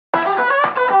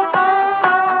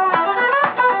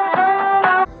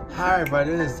Hi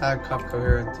everybody, this is Kopco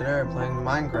here, and today we're playing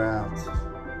Minecraft.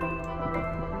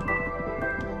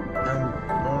 I'm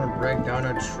going to break down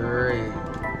a tree.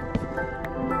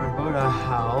 I built a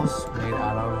house made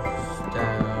out of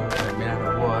stone, made out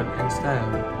of wood and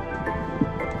stone.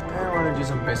 And I want to do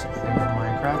some basic things in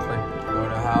Minecraft, like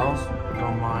build a house,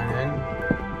 go mining,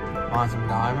 find some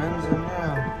diamonds, and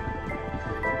yeah.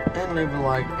 And leave a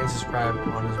like and subscribe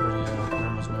on this video if you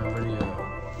never miss another video.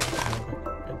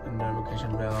 Hit the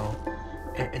notification bell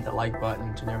and hit the like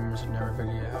button to never miss another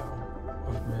video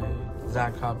with me,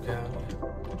 Kopco.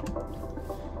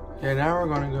 Yeah, now we're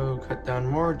gonna go cut down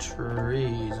more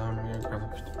trees. I'm gonna grab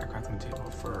a crafting table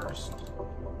first.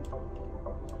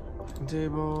 Crafting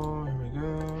table, here we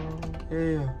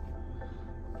go. Yeah.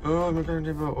 Oh, my crafting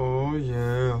table. Oh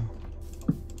yeah.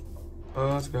 Oh,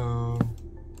 let's go.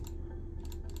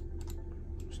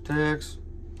 Sticks.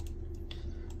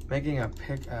 Making a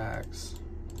pickaxe.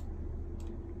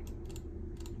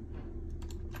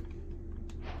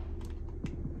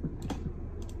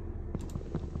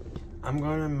 I'm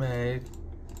gonna make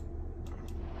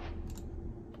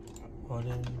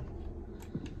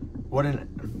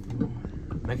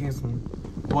making some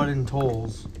wooden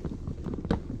tools.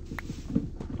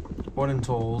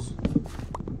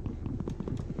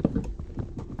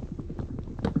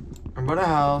 I'm building a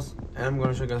house, and I'm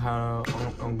gonna show you guys how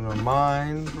I'm gonna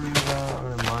mine for you guys. I'm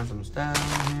gonna mine some stone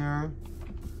here.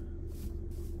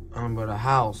 I'm gonna build a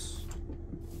house.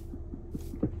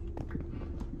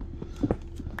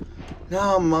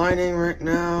 Now I'm mining right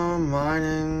now,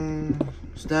 mining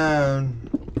stone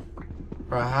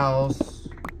for a house.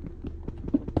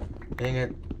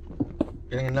 Getting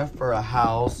enough for a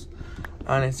house.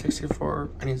 I need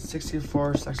 64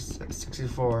 stacks.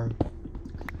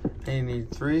 I need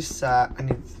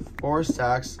 4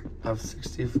 stacks of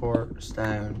 64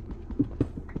 stone.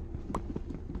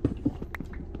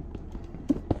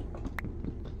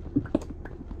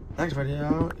 Next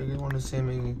video, if you want to see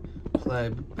me play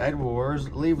Bed Wars,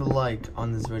 leave a like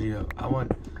on this video. I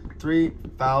want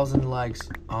 3,000 likes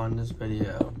on this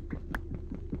video.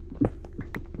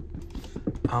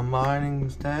 I'm mining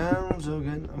stone, so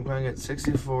I'm gonna get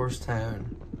 64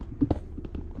 stone.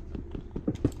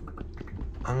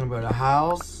 I'm gonna build a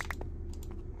house.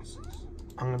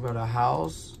 I'm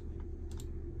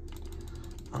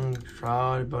gonna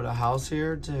try to build a house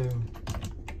here too.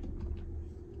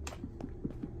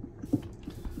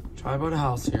 Try to build a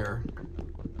house here.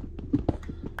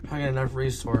 If I get enough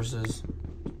resources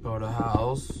to build a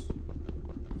house.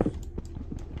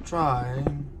 Try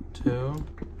to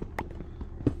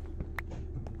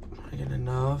get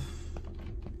enough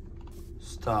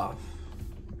stuff.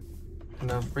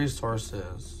 Enough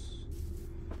resources.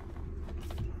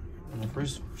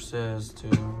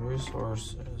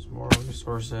 More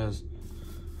resources.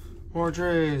 More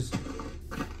trees.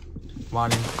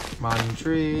 Mining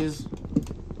trees.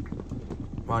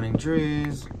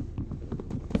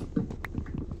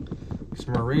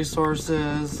 Some more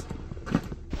resources.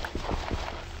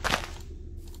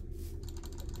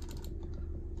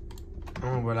 I'm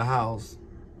gonna build a house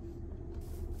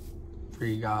for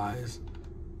you guys.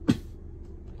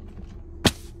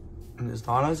 And it's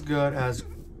not as good as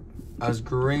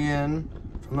Green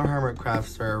from the Hermitcraft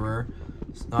server.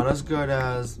 It's not as good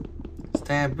as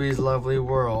Stampy's Lovely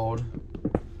World.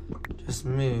 Just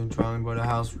me trying to build a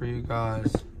house for you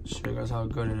guys. Show you guys how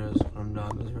good it is when I'm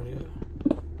done this video.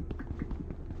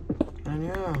 And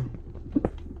yeah.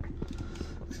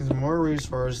 Some more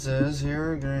resources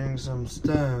here. Getting some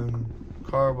stone.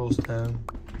 Cobblestone.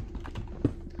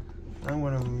 I'm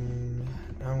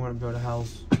gonna build a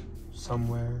house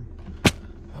somewhere.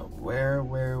 Where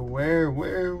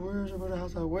should I build a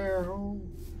house at? Where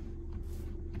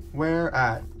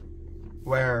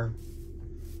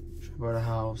should I build a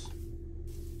house?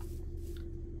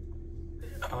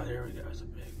 Oh, there we go. It's a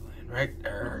big land right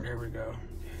there. There we go.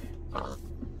 Okay.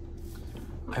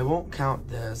 I won't count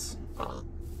this. I'm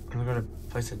gonna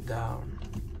place it down.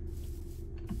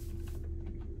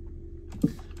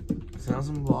 Sound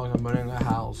some vlogs. I'm building a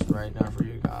house right now for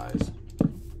you guys.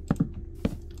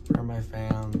 For my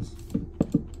fans.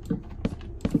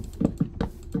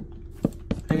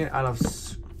 Making it out of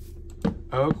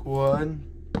oak wood,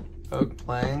 oak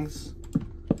planks,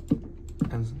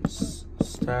 and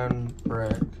stone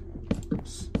brick.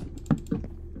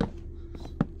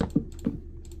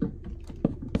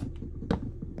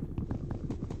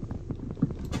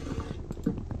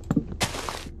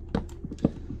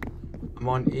 I'm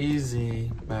on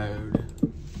easy mode,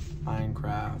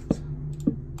 Minecraft.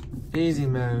 Easy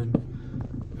mode.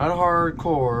 Not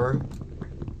hardcore.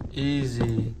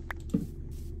 Easy.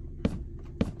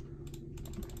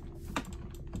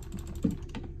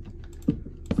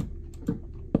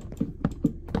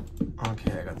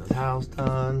 house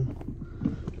done.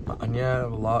 And yeah, I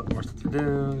have a lot more stuff to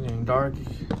do. Getting dark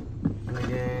in the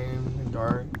game. It's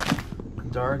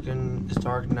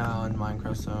dark now in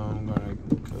Minecraft, so I'm gonna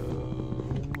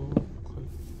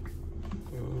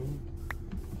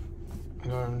I'm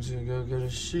going to go get a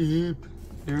sheep.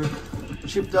 Here.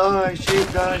 Sheep die, sheep.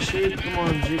 Come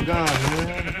on, sheep die,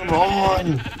 man. Come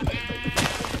on.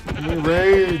 I'm in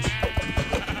rage.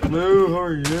 Move,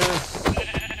 hurry, yes. I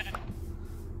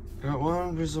got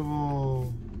one piece of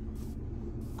wool.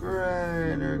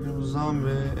 Great, there comes a zombie,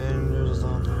 and there's a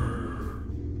zombie.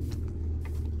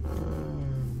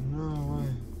 No way.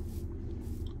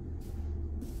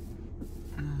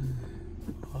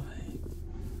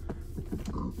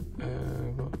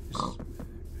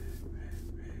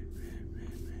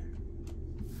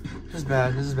 This is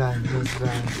bad. This is bad.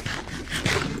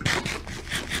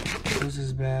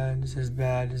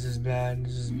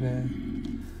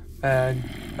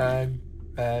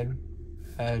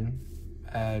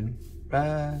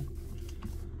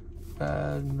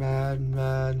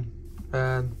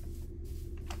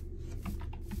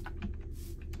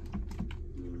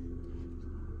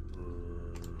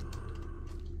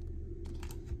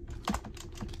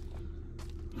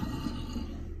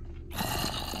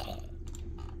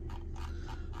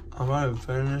 I'm gonna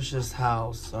finish this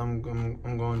house. I'm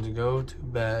going to go to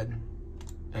bed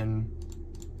in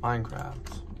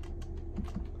Minecraft.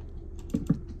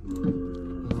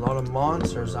 There's a lot of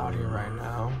monsters out here right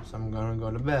now, so I'm gonna go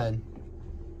to bed.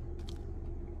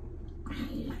 I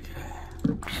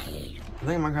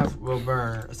think Minecraft will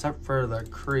burn, except for the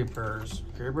creepers.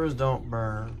 Creepers don't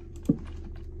burn.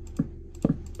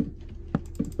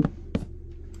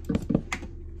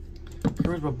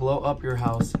 Creepers will blow up your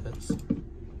houses.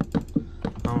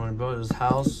 I'm gonna build this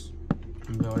house.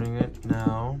 I'm building it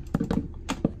now.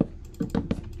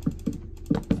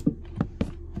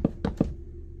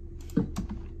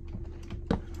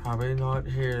 Probably not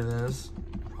hear this.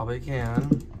 Probably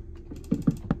can.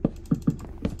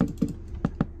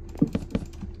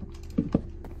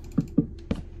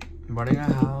 I'm building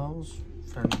a house.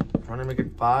 Trying to make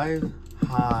it 5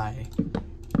 high.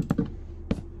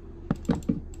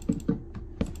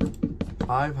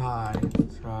 5 high.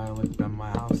 That's how I look at my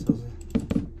house.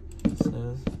 This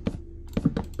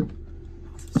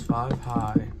is 5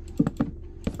 high.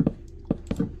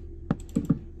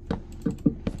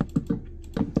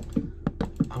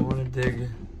 I want to dig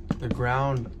the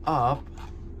ground up.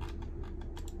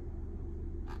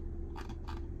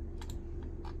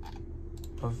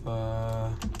 Of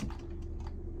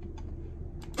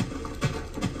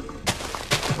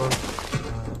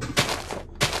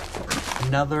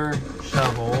another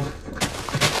shovel.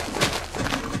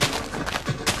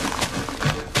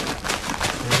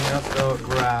 Digging up the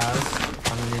grass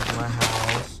underneath my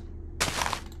house.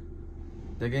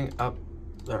 Digging up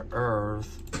the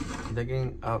earth.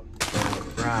 Digging up the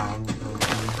ground. I'm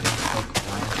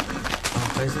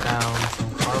gonna place down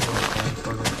some cardboard things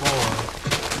for the floor.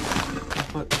 I'll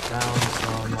put down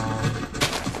some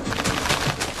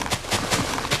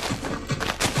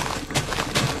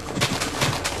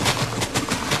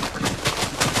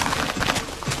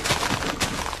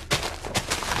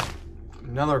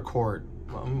nether quart.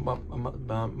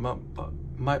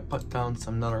 Might put down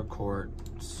some nether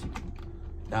quartz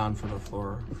down for the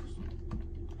floor.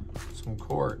 Some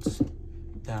quartz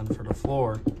down for the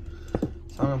floor.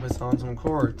 So I'm gonna put down some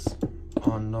quartz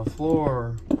on the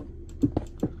floor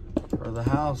for the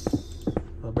house.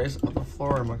 The base of the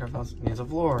floor. Minecraft house needs a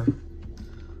floor.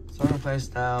 So I'm gonna place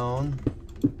down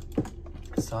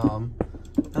some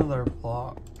nether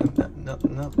block,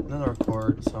 nether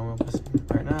quartz. So I'm gonna place it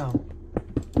right now.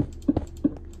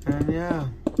 And yeah,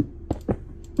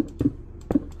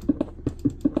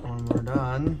 when we're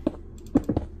done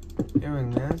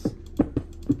doing this,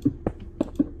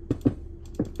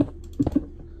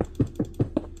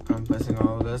 I'm placing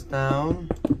all of this down,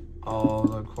 all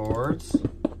the quartz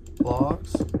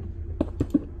blocks,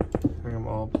 bring them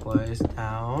all placed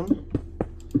down.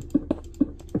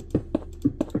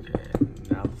 Okay,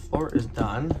 now the floor is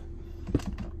done.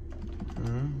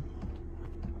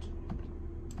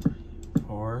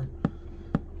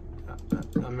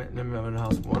 I'm in the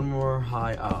house one more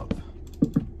high up.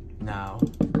 Now,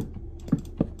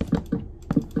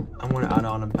 I'm gonna add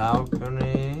on a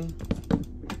balcony,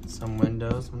 some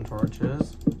windows, some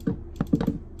torches,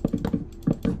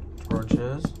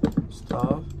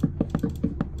 stuff.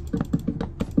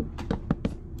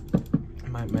 I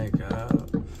might make a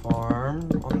farm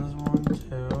on this one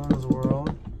too, in this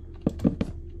world.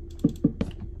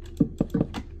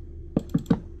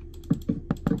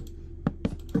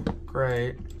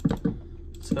 Great.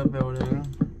 So building.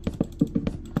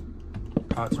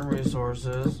 got some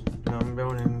resources, and I'm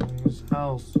building this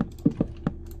house.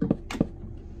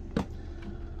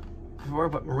 Before I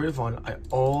put my roof on, I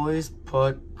always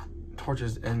put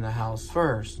torches in the house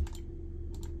first.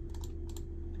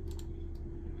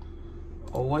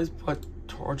 Always put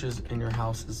torches in your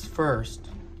houses first.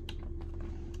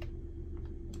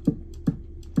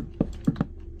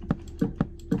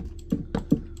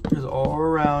 Torches all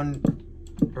around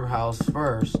your house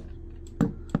first.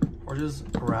 Torches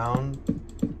around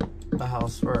the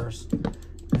house first.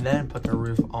 And then put the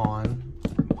roof on.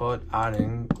 Put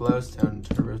adding glowstone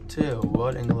to the roof too.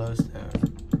 Wood and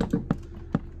glowstone.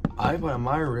 I put on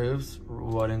my roofs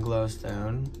wood and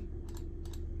glowstone.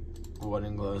 Wood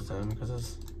and glowstone because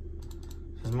it's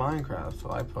Minecraft.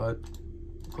 So I put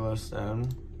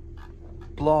glowstone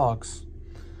blocks.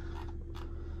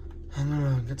 I'm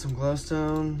gonna get some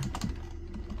glowstone.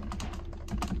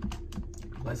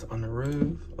 Place it on the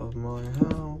roof of my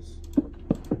house.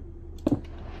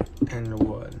 And the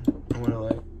wood. I'm gonna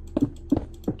like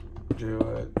do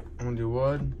it. I'm gonna do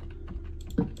wood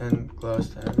and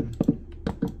glowstone.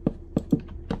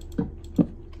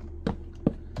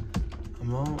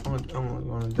 I'm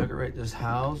gonna decorate this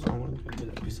house. I'm gonna get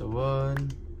a piece of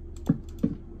wood.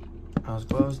 House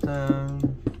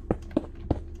glowstone.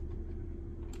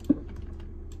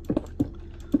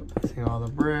 Placing all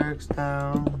the bricks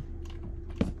down.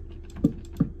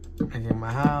 Making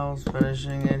my house,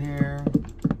 finishing it here.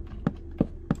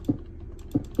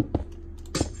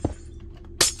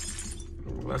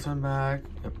 Glowstone back.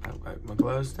 Yep, I've got my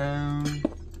glowstone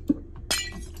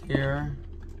here.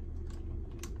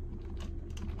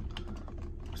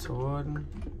 So wood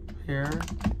here.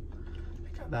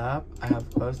 Pick it up. I have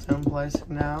glowstone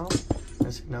placing now.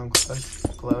 Placing down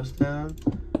glowstone.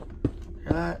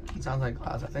 Hear that? It sounds like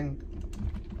glass. I think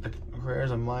the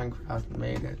creators of Minecraft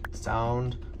made it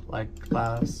sound like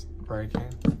glass breaking.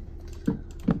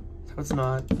 So it's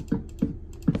not.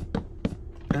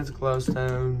 It's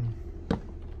glowstone.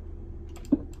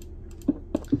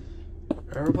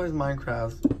 Whoever plays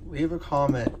Minecraft, leave a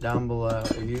comment down below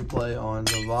if you play on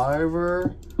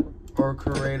Survivor or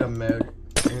Creative mode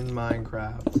in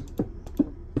Minecraft.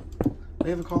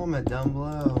 Leave a comment down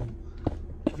below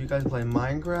if you guys play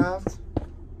Minecraft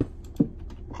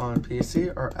on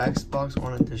PC or Xbox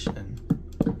One Edition.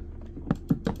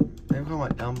 Leave a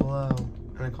comment down below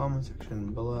in the comment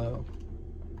section below.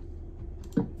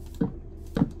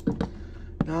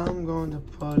 Now I'm going to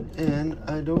put in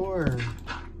a door.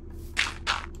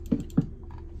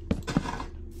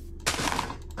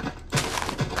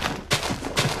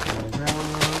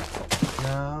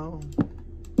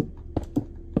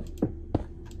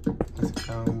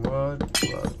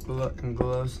 And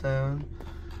glowstone.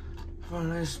 Oh, a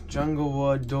nice jungle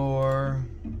wood door.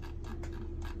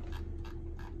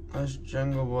 Nice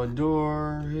jungle wood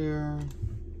door here.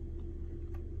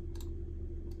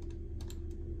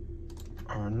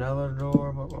 Or another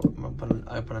door, but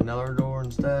I put another door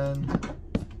instead.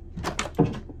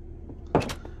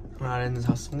 I'm not in this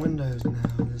house some windows now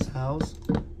in this house.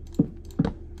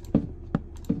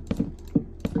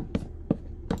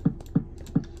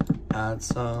 Add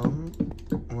some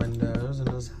windows in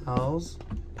this house.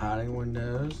 Adding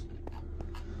windows.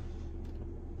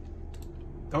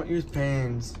 Don't use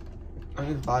panes. Don't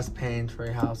use glass panes for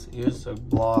your house. Use a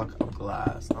block of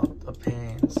glass, not the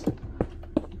panes.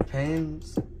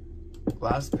 Panes,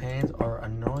 glass panes are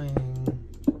annoying.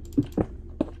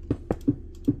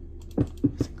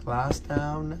 Is glass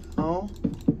down now?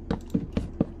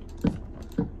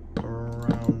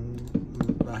 Around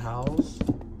the house.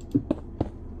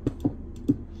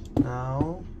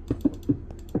 Now,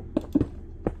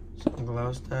 some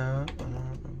glowstone. I'm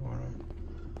gonna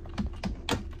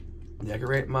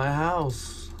decorate my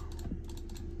house.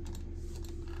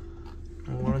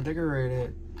 I want to decorate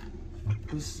it.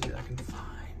 Let me see what I can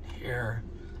find here.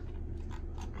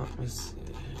 Let me see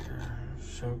here.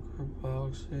 Sugar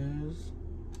boxes.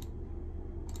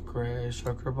 Gray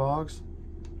sugar box.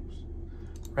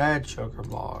 Red sugar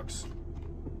box.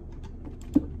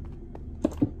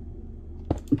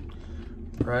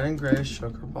 Red and gray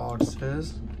sugar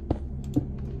boxes.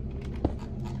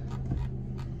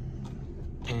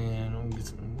 And we'll get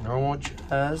some normal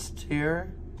chests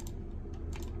here.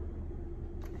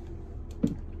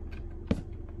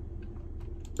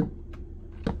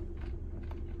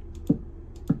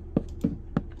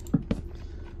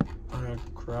 On a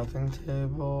crafting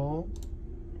table.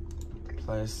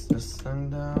 Place this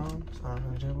thing down.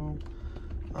 Crafting table.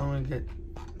 I'm gonna get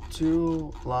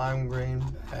 2 lime green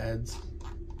beds.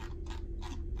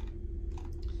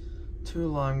 2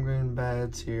 lime green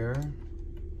beds here.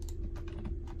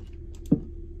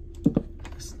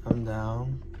 Place them one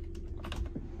down.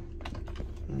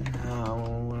 Now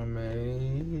I'm gonna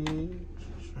make.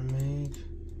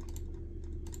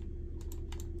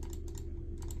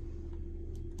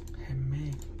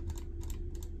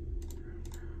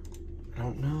 I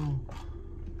don't know.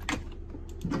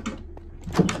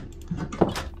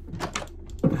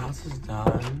 The house is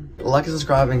done. Like and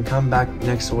subscribe and come back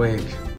next week.